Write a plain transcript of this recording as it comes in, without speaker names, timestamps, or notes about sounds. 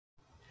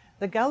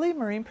The Gully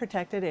Marine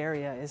Protected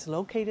Area is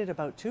located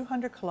about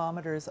 200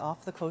 kilometers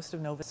off the coast of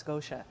Nova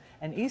Scotia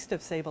and east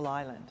of Sable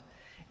Island.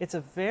 It's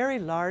a very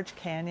large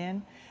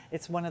canyon.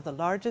 It's one of the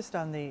largest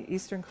on the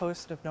eastern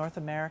coast of North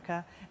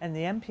America, and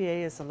the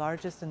MPA is the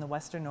largest in the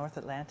western North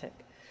Atlantic.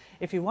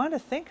 If you want to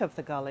think of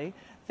the Gully,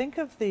 think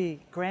of the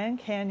Grand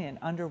Canyon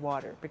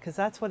underwater, because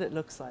that's what it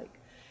looks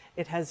like.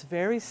 It has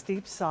very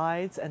steep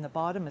sides and the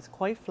bottom is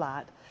quite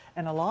flat,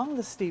 and along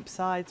the steep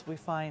sides we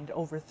find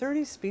over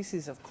 30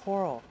 species of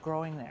coral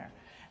growing there.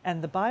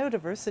 And the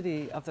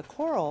biodiversity of the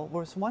coral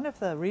was one of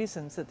the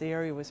reasons that the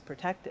area was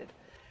protected.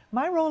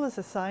 My role as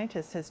a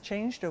scientist has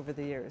changed over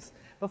the years.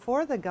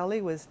 Before the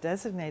Gully was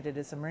designated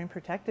as a marine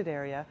protected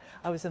area,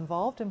 I was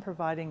involved in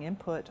providing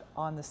input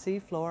on the sea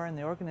floor and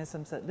the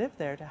organisms that live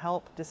there to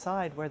help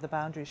decide where the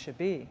boundaries should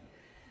be.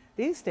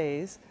 These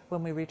days,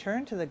 when we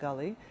return to the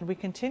Gully, we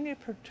continue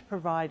to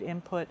provide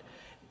input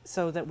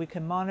so that we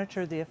can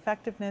monitor the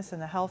effectiveness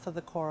and the health of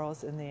the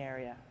corals in the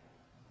area.